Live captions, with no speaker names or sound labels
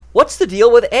What's the deal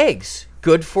with eggs?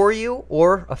 Good for you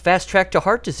or a fast track to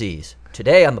heart disease?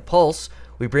 Today on The Pulse,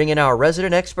 we bring in our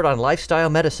resident expert on lifestyle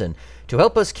medicine to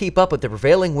help us keep up with the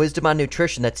prevailing wisdom on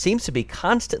nutrition that seems to be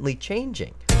constantly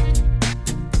changing.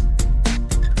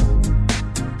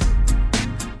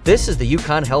 This is the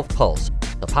Yukon Health Pulse,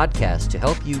 a podcast to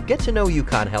help you get to know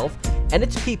Yukon Health and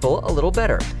its people a little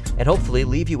better, and hopefully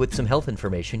leave you with some health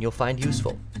information you'll find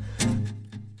useful.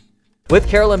 With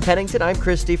Carolyn Pennington, I'm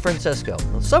Chris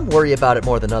DeFrancesco. Some worry about it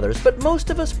more than others, but most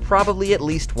of us probably at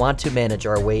least want to manage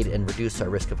our weight and reduce our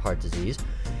risk of heart disease.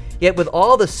 Yet with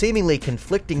all the seemingly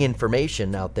conflicting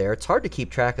information out there, it's hard to keep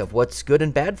track of what's good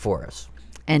and bad for us.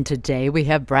 And today we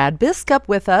have Brad Biskup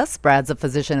with us. Brad's a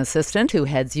physician assistant who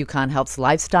heads Yukon Health's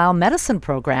lifestyle medicine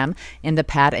program in the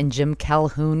Pat and Jim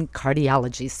Calhoun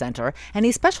Cardiology Center, and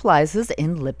he specializes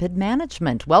in lipid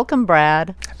management. Welcome,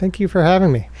 Brad. Thank you for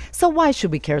having me. So why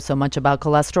should we care so much about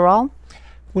cholesterol?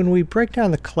 When we break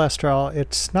down the cholesterol,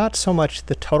 it's not so much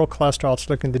the total cholesterol, it's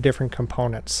looking at the different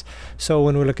components. So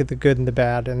when we look at the good and the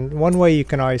bad, and one way you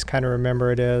can always kind of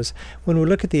remember it is, when we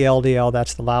look at the LDL,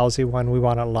 that's the lousy one, we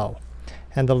want it low.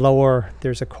 And the lower,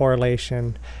 there's a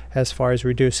correlation as far as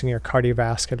reducing your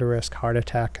cardiovascular risk, heart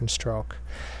attack, and stroke.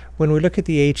 When we look at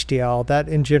the HDL, that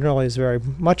in general is very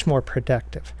much more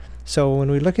protective. So when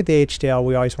we look at the HDL,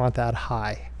 we always want that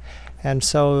high. And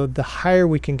so the higher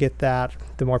we can get that,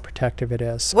 the more protective it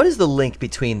is. What is the link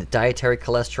between the dietary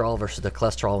cholesterol versus the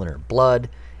cholesterol in our blood?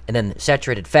 And then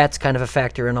saturated fat's kind of a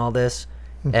factor in all this.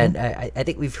 Mm-hmm. And I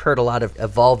think we've heard a lot of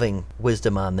evolving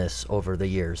wisdom on this over the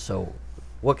years. So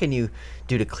what can you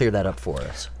do to clear that up for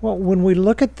us? Well, when we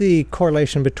look at the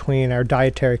correlation between our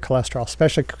dietary cholesterol,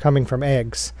 especially coming from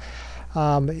eggs,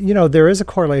 there is a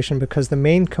correlation because the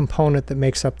main component that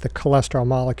makes up the cholesterol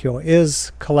molecule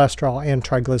is cholesterol and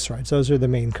triglycerides. Those are the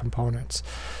main components.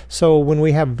 So when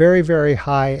we have very, very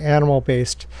high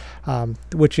animal-based,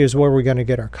 which is where we're going to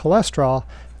get our cholesterol,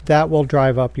 that will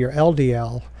drive up your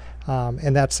LDL.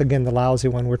 And that's, again, the lousy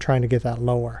one. We're trying to get that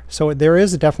lower. So there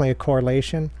is definitely a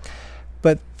correlation.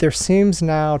 But there seems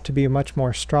now to be a much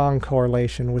more strong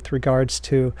correlation with regards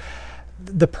to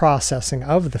the processing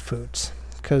of the foods.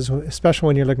 Because especially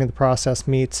when you're looking at the processed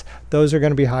meats, those are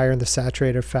going to be higher in the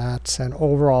saturated fats and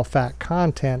overall fat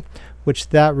content, which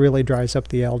that really drives up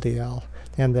the LDL,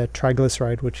 and the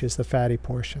triglyceride, which is the fatty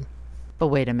portion. But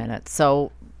wait a minute.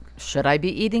 So should I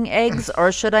be eating eggs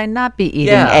or should I not be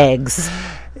eating eggs?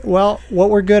 Well,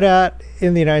 what we're good at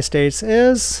in the United States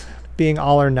is being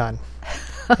all or none.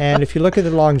 And if you look at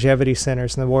the longevity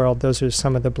centers in the world, those are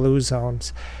some of the blue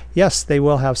zones. Yes, they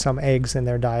will have some eggs in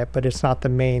their diet, but it's not the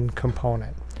main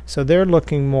component. So they're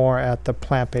looking more at the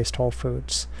plant-based whole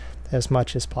foods as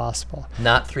much as possible.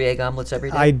 Not 3 egg omelets every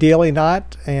day? Ideally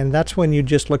not, and that's when you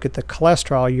just look at the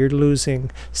cholesterol, you're losing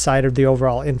sight of the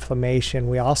overall inflammation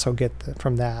we also get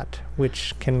from that,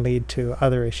 which can lead to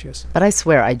other issues. But I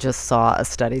swear I just saw a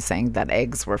study saying that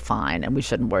eggs were fine and we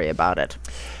shouldn't worry about it.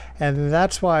 And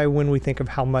that's why when we think of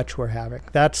how much we're having,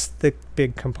 that's the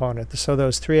big component. So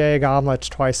those 3 egg omelets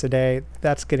twice a day,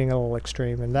 that's getting a little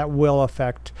extreme. And that will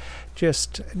affect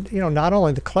just, not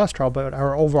only the cholesterol, but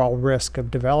our overall risk of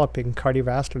developing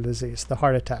cardiovascular disease, the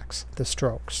heart attacks, the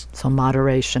strokes. So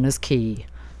moderation is key.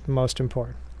 Most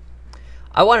important.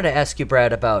 I wanted to ask you,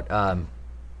 Brad, about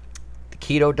the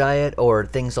keto diet or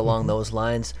things along those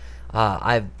lines.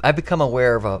 I've become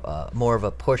aware of more of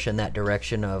a push in that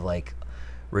direction of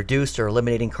reduced or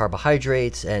eliminating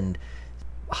carbohydrates and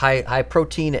high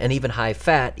protein and even high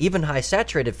fat, even high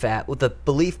saturated fat, with the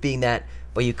belief being that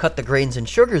when you cut the grains and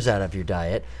sugars out of your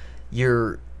diet,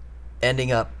 you're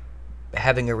ending up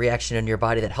having a reaction in your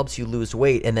body that helps you lose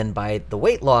weight, and then by the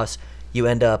weight loss, you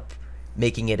end up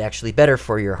making it actually better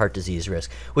for your heart disease risk,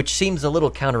 which seems a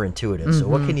little counterintuitive. Mm-hmm. So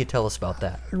what can you tell us about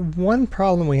that? One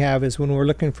problem we have is when we're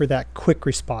looking for that quick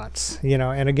response,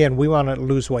 and again, we want to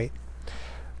lose weight.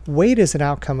 Weight is an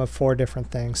outcome of 4 different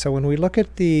things. So when we look at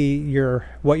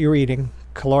what you're eating,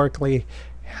 calorically,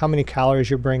 how many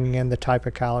calories you're bringing in, the type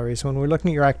of calories. When we're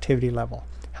looking at your activity level,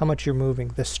 how much you're moving,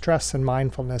 the stress and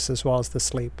mindfulness as well as the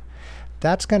sleep.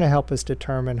 That's going to help us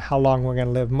determine how long we're going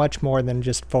to live, much more than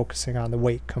just focusing on the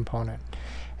weight component.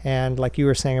 And like you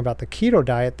were saying about the keto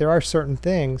diet, there are certain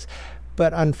things,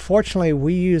 but unfortunately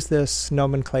we use this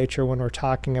nomenclature when we're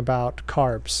talking about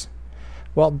carbs.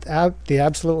 Well, the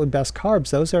absolutely best carbs,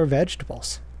 those are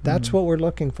vegetables. That's what we're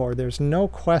looking for. There's no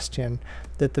question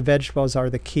that the vegetables are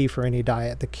the key for any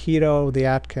diet. The keto, the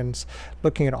Atkins,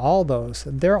 looking at all those,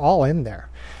 they're all in there.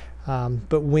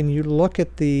 But when you look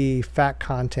at the fat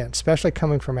content, especially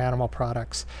coming from animal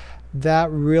products,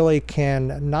 that really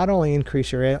can not only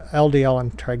increase your LDL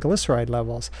and triglyceride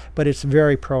levels, but it's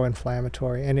very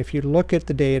pro-inflammatory. And if you look at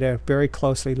the data very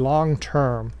closely long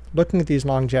term, looking at these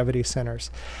longevity centers,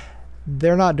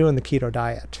 they're not doing the keto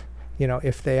diet.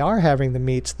 If they are having the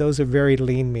meats, those are very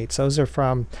lean meats. Those are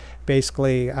from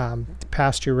basically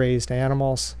pasture-raised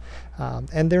animals,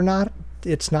 and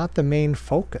it's not the main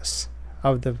focus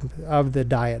of the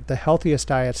diet. The healthiest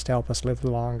diets to help us live the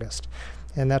longest.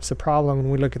 And that's the problem when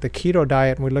we look at the keto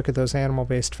diet and we look at those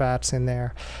animal-based fats in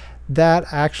there. That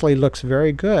actually looks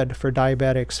very good for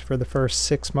diabetics for the first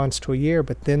 6 months to a year,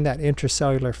 but then that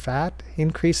intracellular fat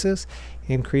increases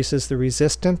the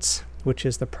resistance, which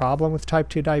is the problem with type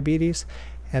 2 diabetes,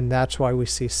 and that's why we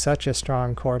see such a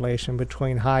strong correlation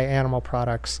between high animal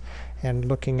products and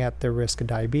looking at the risk of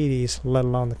diabetes, let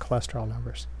alone the cholesterol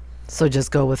numbers. So just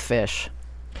go with fish.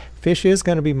 Fish is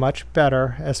going to be much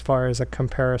better as far as a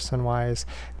comparison-wise.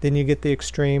 Then you get the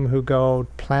extreme who go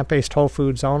plant-based whole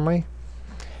foods only,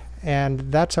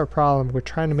 and that's our problem. We're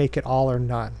trying to make it all or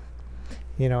none.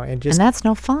 And that's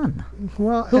no fun.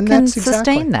 Well, who and can that's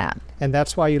sustain that? And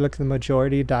that's why you look at the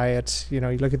majority diets. You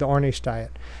look at the Ornish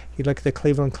diet. You look at the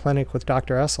Cleveland Clinic with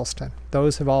Dr. Esselstyn.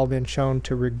 Those have all been shown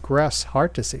to regress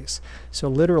heart disease. So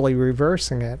literally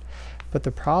reversing it. But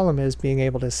the problem is being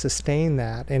able to sustain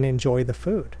that and enjoy the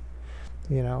food.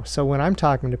 So when I'm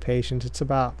talking to patients, it's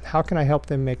about how can I help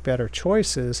them make better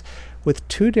choices with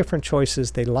two different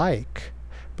choices they like,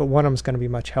 but one of them's going to be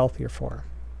much healthier for them.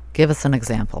 Give us an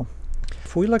example.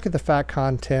 If we look at the fat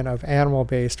content of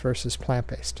animal-based versus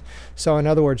plant-based, so in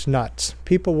other words, nuts.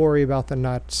 People worry about the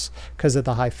nuts because of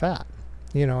the high fat,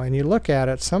 and you look at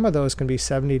it, some of those can be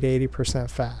 70 to 80%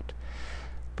 fat.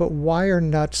 But why are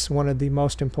nuts one of the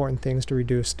most important things to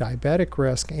reduce diabetic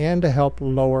risk and to help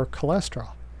lower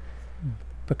cholesterol?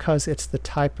 Because it's the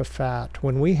type of fat.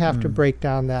 When we have to break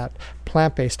down that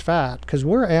plant-based fat, because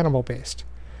we're animal-based,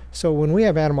 so when we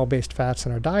have animal-based fats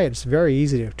in our diet, it's very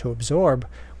easy to absorb,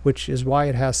 which is why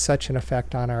it has such an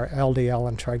effect on our LDL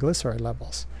and triglyceride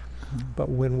levels. But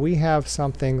when we have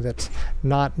something that's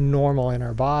not normal in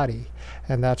our body,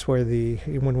 and that's where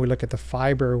when we look at the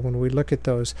fiber, when we look at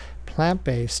those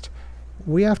plant-based,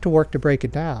 we have to work to break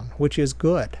it down, which is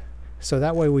good. So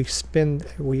that way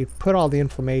we put all the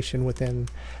inflammation within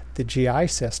the GI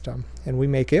system and we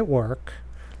make it work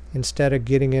instead of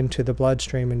getting into the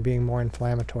bloodstream and being more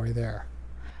inflammatory there.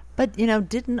 But,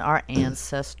 didn't our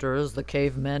ancestors, the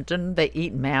cavemen, didn't they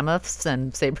eat mammoths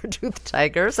and saber-toothed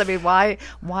tigers? I mean, why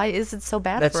is it so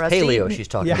bad That's for us? That's paleo she's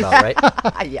talking about,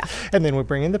 right? Yeah. And then we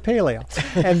bring in the paleo.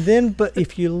 And then, but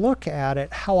if you look at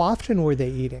it, how often were they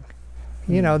eating?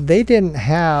 They didn't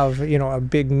have, a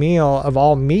big meal of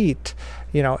all meat,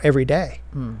 every day.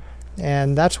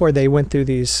 And that's where they went through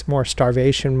these more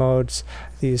starvation modes,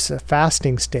 these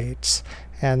fasting states.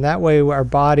 And that way our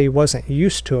body wasn't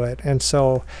used to it. And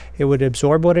so it would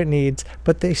absorb what it needs,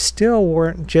 but they still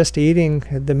weren't just eating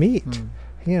the meat.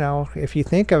 If you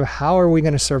think of how are we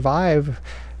going to survive,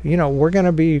 we're going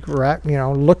to be,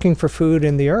 looking for food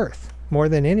in the earth more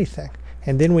than anything.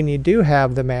 And then when you do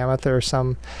have the mammoth or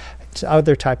some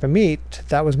other type of meat,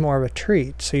 that was more of a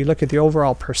treat. So you look at the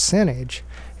overall percentage,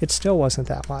 it still wasn't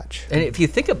that much. And if you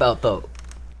think about the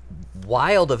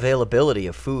wild availability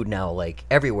of food now, like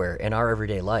everywhere in our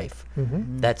everyday life,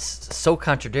 that's so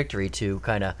contradictory to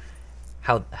kind of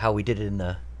how we did it in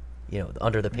the,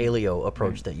 under the paleo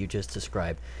approach that you just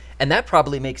described. And that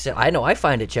probably makes it, I know I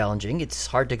find it challenging. It's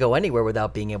hard to go anywhere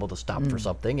without being able to stop for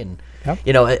something. And,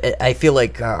 I feel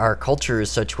like our culture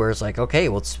is such where it's like, okay,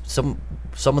 well,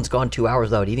 someone's gone 2 hours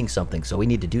without eating something, so we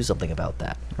need to do something about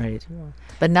that. Right. Yeah.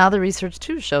 But now the research,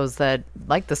 too, shows that,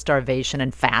 like the starvation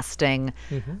and fasting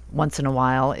once in a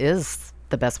while is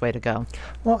the best way to go.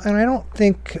 Well, and I don't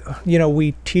think,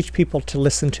 we teach people to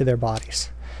listen to their bodies.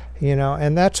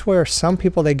 And that's where some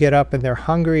people, they get up and they're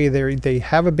hungry, they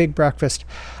have a big breakfast.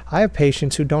 I have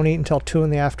patients who don't eat until 2 in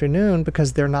the afternoon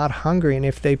because they're not hungry, and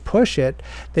if they push it,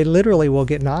 they literally will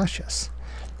get nauseous.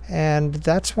 And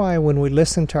that's why when we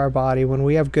listen to our body, when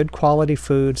we have good quality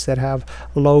foods that have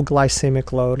low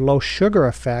glycemic load, low sugar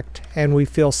effect, and we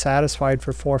feel satisfied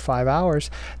for 4 or 5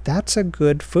 hours, that's a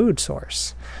good food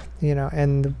source.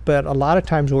 But a lot of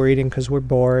times we're eating because we're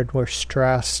bored, we're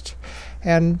stressed.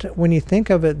 And when you think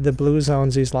of it, the blue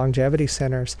zones, these longevity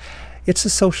centers, it's a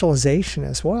socialization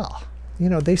as well.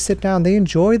 They sit down, they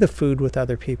enjoy the food with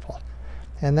other people.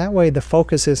 And that way the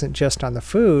focus isn't just on the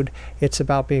food, it's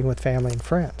about being with family and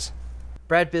friends.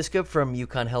 Brad Biskup from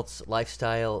UConn Health's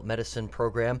Lifestyle Medicine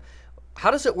Program. How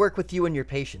does it work with you and your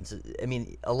patients? I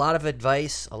mean, a lot of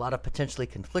advice, a lot of potentially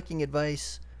conflicting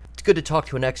advice. It's good to talk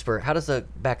to an expert. How does the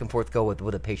back and forth go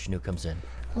with a patient who comes in?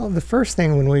 Well, the first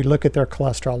thing when we look at their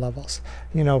cholesterol levels,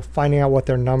 finding out what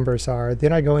their numbers are,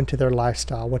 then I go into their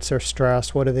lifestyle. What's their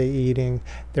stress? What are they eating?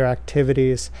 Their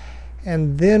activities.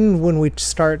 And then when we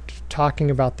start talking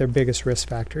about their biggest risk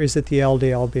factor, is it the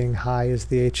LDL being high? Is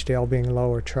the HDL being low,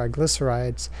 or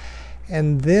triglycerides?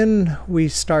 And then we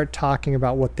start talking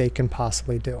about what they can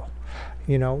possibly do.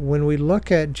 When we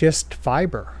look at just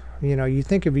fiber, you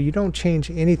think if you don't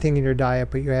change anything in your diet,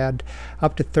 but you add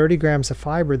up to 30 grams of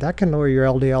fiber, that can lower your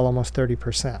LDL almost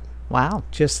 30%. Wow.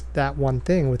 Just that one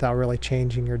thing without really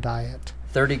changing your diet.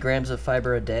 30 grams of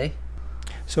fiber a day?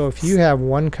 So if you have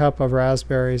 1 cup of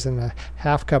raspberries and a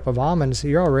half cup of almonds,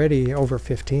 you're already over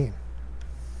 15.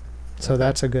 So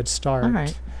that's a good start. All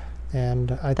right.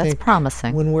 And I That's think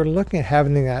promising. when we're looking at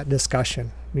having that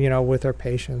discussion, with our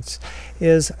patients,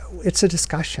 it's a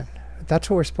discussion. That's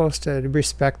what we're supposed to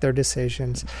respect their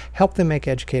decisions, help them make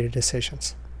educated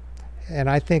decisions. And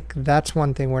I think that's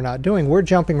one thing we're not doing. We're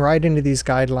jumping right into these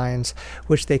guidelines,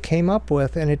 which they came up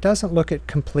with, and it doesn't look at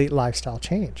complete lifestyle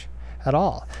change at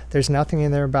all. There's nothing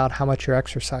in there about how much you're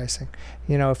exercising.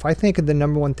 If I think of the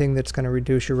number one thing that's going to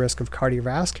reduce your risk of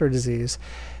cardiovascular disease,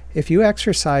 if you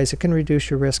exercise, it can reduce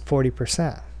your risk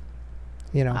 40%.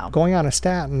 Wow. Going on a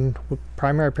statin with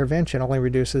primary prevention only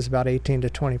reduces about 18 to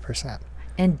 20%.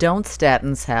 And don't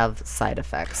statins have side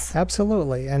effects?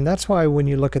 Absolutely. And that's why when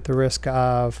you look at the risk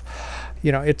of,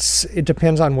 it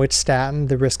depends on which statin,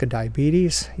 the risk of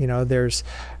diabetes. There's,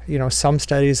 some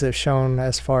studies have shown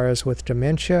as far as with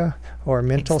dementia or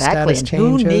mental status and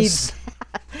changes. Who needs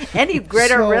any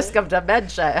greater risk of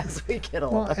dementia as we get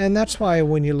older? Well, and that's why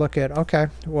when you look at,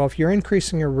 if you're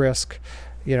increasing your risk,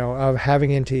 of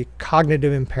having into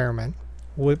cognitive impairment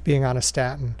with being on a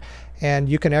statin, and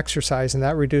you can exercise, and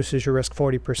that reduces your risk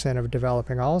 40% of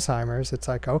developing Alzheimer's, it's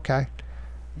like, okay.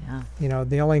 Yeah.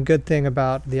 The only good thing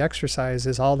about the exercise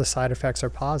is all the side effects are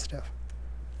positive.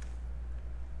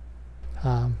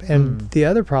 And the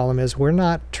other problem is we're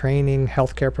not training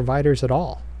healthcare providers at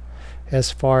all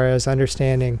as far as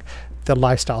understanding the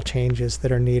lifestyle changes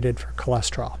that are needed for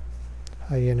cholesterol.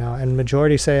 And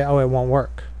majority say, it won't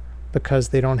work because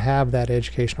they don't have that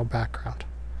educational background.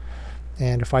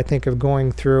 And if I think of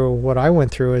going through what I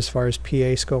went through as far as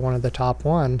PA school, one of the top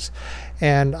ones,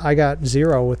 and I got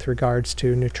 0 with regards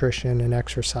to nutrition and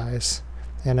exercise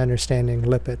and understanding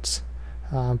lipids.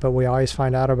 But we always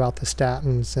find out about the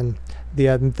statins and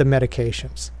the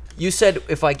medications. You said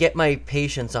if I get my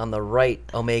patients on the right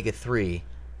omega-3,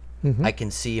 I can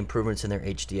see improvements in their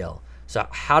HDL. So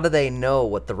how do they know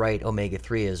what the right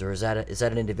omega-3 is, or is that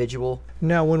an individual?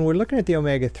 No, when we're looking at the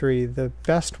omega-3, the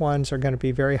best ones are going to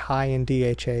be very high in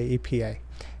DHA, EPA,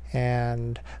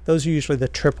 and those are usually the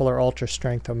triple or ultra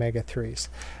strength omega-3s.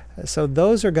 So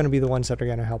those are going to be the ones that are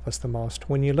going to help us the most.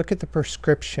 When you look at the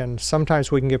prescription,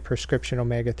 sometimes we can get prescription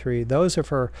omega-3. Those are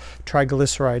for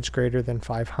triglycerides greater than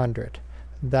 500.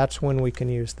 That's when we can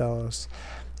use those.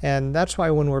 And that's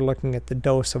why when we're looking at the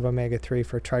dose of omega-3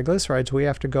 for triglycerides, we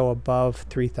have to go above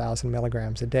 3,000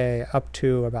 milligrams a day up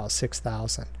to about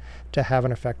 6,000 to have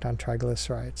an effect on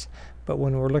triglycerides. But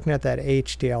when we're looking at that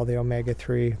HDL, the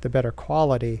omega-3, the better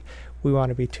quality, we want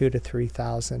to be 2,000 to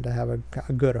 3,000 to have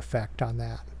a good effect on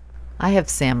that. I have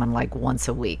salmon like once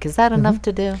a week. Is that enough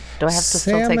to do? Do I have to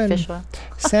still take fish oil?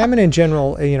 Salmon in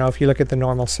general, if you look at the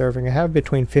normal serving, I have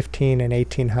between 1,500 and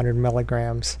 1,800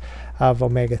 milligrams of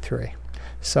omega-3.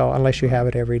 So unless you have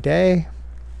it every day,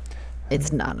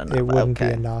 it's not enough. It wouldn't be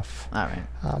enough. All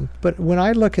right. But when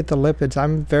I look at the lipids,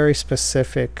 I'm very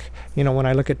specific. When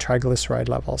I look at triglyceride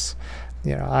levels,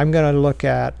 I'm going to look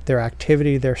at their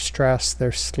activity, their stress,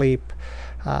 their sleep,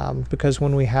 because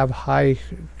when we have high,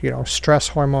 stress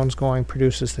hormones going,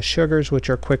 produces the sugars, which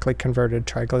are quickly converted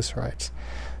triglycerides.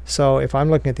 So if I'm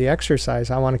looking at the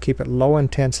exercise, I want to keep it low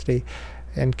intensity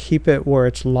and keep it where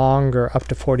it's longer, up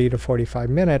to 40 to 45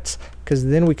 minutes, because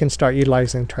then we can start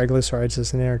utilizing triglycerides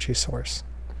as an energy source.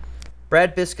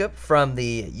 Brad Biskup from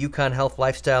the UConn Health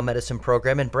Lifestyle Medicine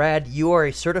Program. And Brad, you are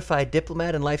a certified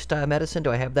diplomat in lifestyle medicine.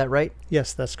 Do I have that right?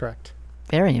 Yes, that's correct.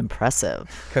 Very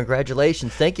impressive.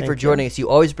 Congratulations. Thank you for joining us. You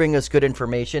always bring us good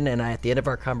information, and at the end of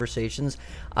our conversations,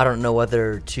 I don't know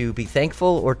whether to be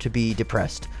thankful or to be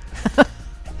depressed.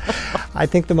 I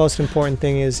think the most important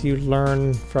thing is you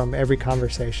learn from every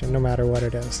conversation, no matter what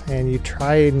it is, and you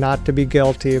try not to be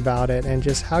guilty about it, and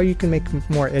just how you can make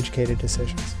more educated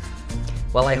decisions.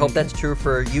 Well, I hope that's true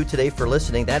for you today for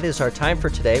listening. That is our time for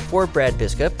today. For Brad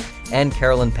Biskup and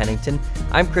Carolyn Pennington,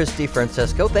 I'm Chris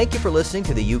DeFrancesco. Thank you for listening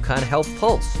to the UConn Health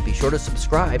Pulse. Be sure to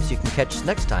subscribe so you can catch us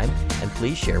next time, and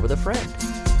please share with a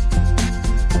friend.